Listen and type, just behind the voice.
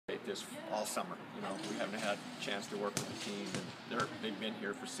practice all summer. You know, we haven't had a chance to work with the team, and they've been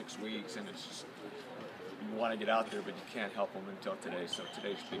here for 6 weeks, and it's just, you want to get out there, but you can't help them until today. So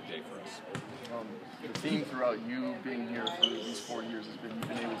today's a big day for us. The theme throughout you being here for these 4 years has been you've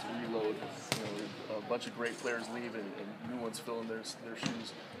been able to reload. You know, a bunch of great players leave and new ones fill in their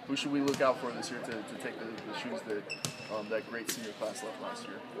shoes. Who should we look out for this year to take the shoes that great senior class left last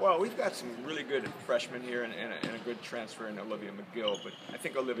year? Well, we've got some really good freshmen here and a good transfer in Olivia McGill, but I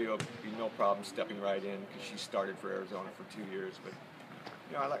think Olivia will be no problem stepping right in because she started for Arizona for 2 years. But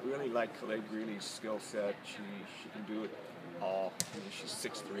you know, I really like Khaled Greeley's skill set. She can do it all. I mean, she's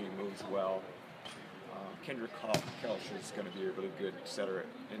 6'3", moves well. Kendra Kelch is going to be a really good setter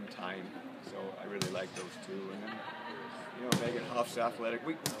in time, so I really like those two. And then, you know, Megan Huff's athletic.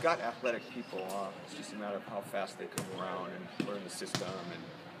 We've got athletic people. It's just a matter of how fast they come around and learn the system,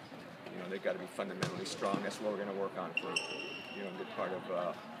 and you know, they've got to be fundamentally strong. That's what we're going to work on for a good part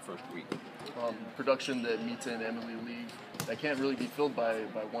of first week. Production that Mita and Emily leave, that can't really be filled by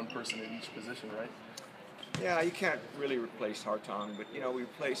one person in each position, right? Yeah, you can't really replace Hartong, but you know, we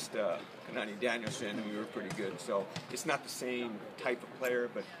replaced Kanani Danielson, and we were pretty good. So it's not the same type of player,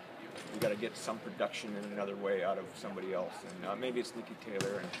 but we got to get some production in another way out of somebody else, and maybe it's Nikki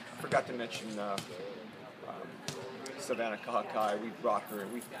Taylor. And I forgot to mention Savannah Kahakai. We brought her,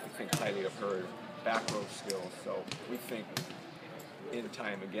 and we think highly of her back row skills. So we think in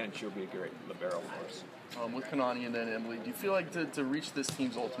time again she'll be a great libero for us. With Kanani and then Emily, do you feel like to reach this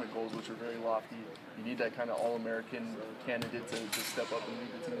team's ultimate goals, which are very lofty, you need that kind of All-American candidate to step up and lead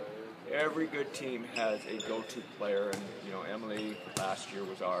the team? Every good team has a go-to player, and you know, Emily last year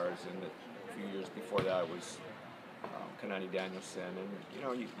was ours, and a few years before that was Kanani Danielson. And you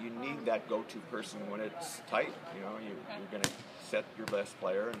know, you need that go-to person when it's tight. You know, you're going to set your best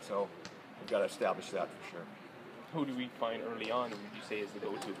player, and so we've got to establish that for sure. Who do we find early on, would you say, is the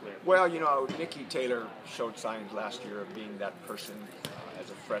go-to player? Well, you know, Nikki Taylor showed signs last year of being that person as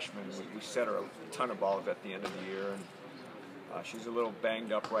a freshman. We set her a ton of balls at the end of the year, and she's a little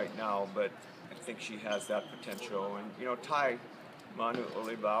banged up right now, but I think she has that potential. And, you know, Tai Manu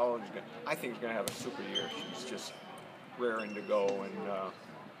Olibao, I think is going to have a super year. She's just raring to go, and,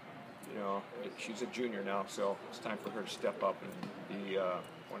 you know, she's a junior now, so it's time for her to step up and be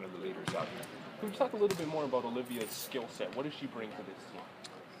one of the leaders out here. Can we talk a little bit more about Olivia's skill set? What does she bring to this team?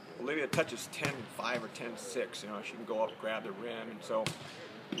 Olivia touches 10-5 or 10-6. You know, she can go up, grab the rim, and so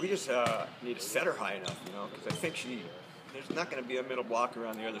we just need to set her high enough. You know, because I think there's not going to be a middle blocker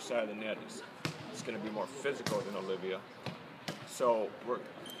on the other side of the net. It's going to be more physical than Olivia. So we're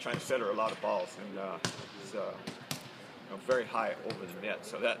trying to set her a lot of balls, and it's very high over the net.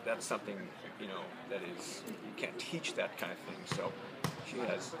 So that's something, you know, that is, you can't teach that kind of thing. So she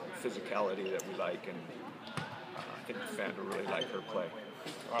has physicality that we like, and I think the fans will really like her play.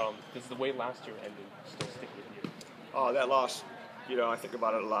 Does the way last year ended still stick with you? Oh, that loss, you know, I think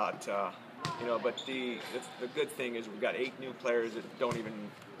about it a lot. You know, but the good thing is we've got 8 new players that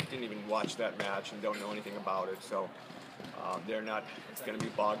didn't even watch that match and don't know anything about it. So they're not going to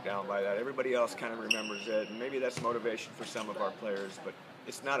be bogged down by that. Everybody else kind of remembers it, and maybe that's motivation for some of our players. But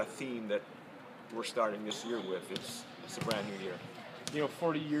it's not a theme that we're starting this year with. It's a brand new year. You know,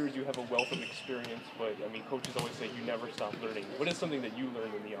 40 years, you have a wealth of experience, but, I mean, coaches always say you never stop learning. What is something that you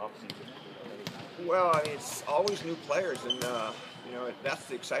learned in the offseason? Well, I mean, it's always new players, and, you know, that's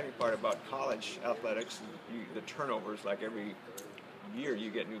the exciting part about college athletics. The turnovers, like every year you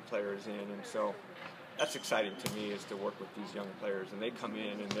get new players in, and so that's exciting to me, is to work with these young players, and they come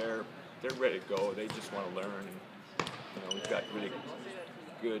in and they're ready to go. They just want to learn, and, you know, we've got really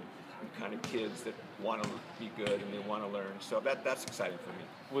good kind of kids that want to be good and they want to learn. So that's exciting for me.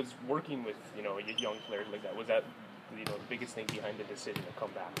 Was working with, you know, young players like that, was that, you know, the biggest thing behind the decision to come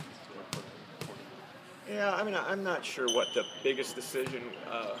back? Yeah, I mean, I'm not sure what the biggest decision,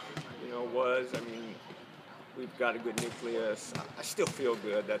 you know, was. I mean, we've got a good nucleus. I still feel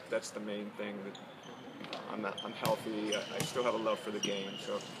good. That's the main thing. That I'm healthy. I still have a love for the game,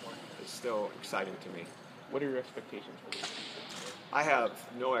 so it's still exciting to me. What are your expectations for this? I have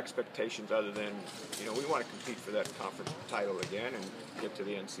no expectations other than, you know, we want to compete for that conference title again and get to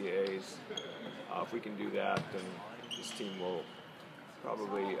the NCAAs. If we can do that, then this team will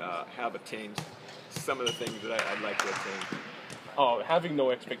probably have attained some of the things that I'd like to attain. Oh, having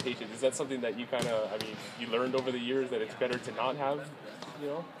no expectations, is that something that you kind of, I mean, you learned over the years that it's better to not have, you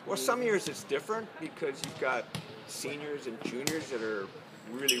know? Well, some years it's different because you've got seniors and juniors that are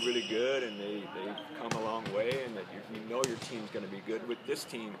really, really good, and they've come a long way, and that you know your team's going to be good. With this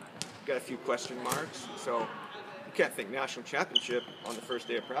team, you've got a few question marks, so you can't think national championship on the first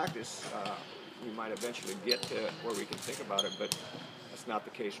day of practice. We might eventually get to where we can think about it, but just not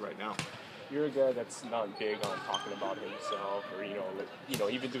the case right now. You're a guy that's not big on talking about himself, or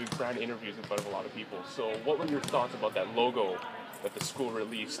even doing brand interviews in front of a lot of people. So, what were your thoughts about that logo that the school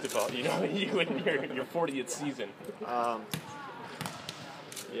released about you and your 40th season?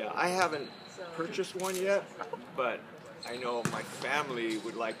 Yeah, I haven't purchased one yet, but I know my family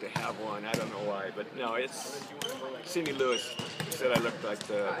would like to have one. I don't know why, but no, it's Cindy Lewis said I looked like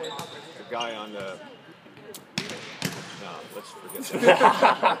the guy on the. No, let's forget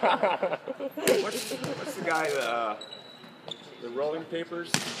that. what's the guy, the rolling papers?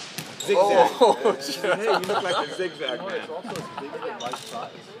 Zigzag. Oh, Hey, you look like a zigzag man. it's also as big as life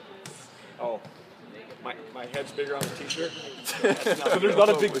size. Oh, my head's bigger on the t-shirt? So there's not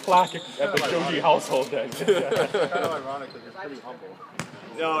a big plaque at the Shoji household then. Kind of ironic because you're pretty humble.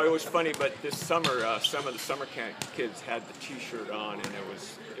 No, it was funny, but this summer, some of the summer camp kids had the t-shirt on, and it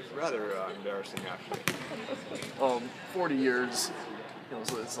was rather embarrassing, actually. 40 years,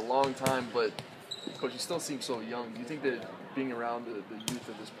 it's a long time, but Coach, you still seem so young. Do you think that being around the youth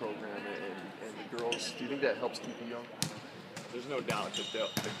of this program and the girls, do you think that helps keep you young? There's no doubt that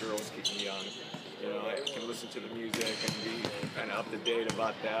the girls keep me young. I can listen to the music and be kind of up to date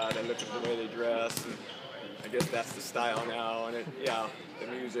about that. I look at the way they dress, and I guess that's the style now. And the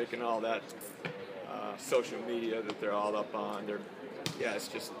music and all that, social media that they're all up on. It's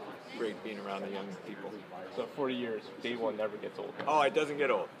just great being around the young people. So 40 years, day one never gets old. Oh, it doesn't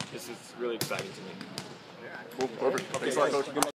get old. This is really exciting to me. Cool, perfect. Okay, Thanks a lot, guys. Coach.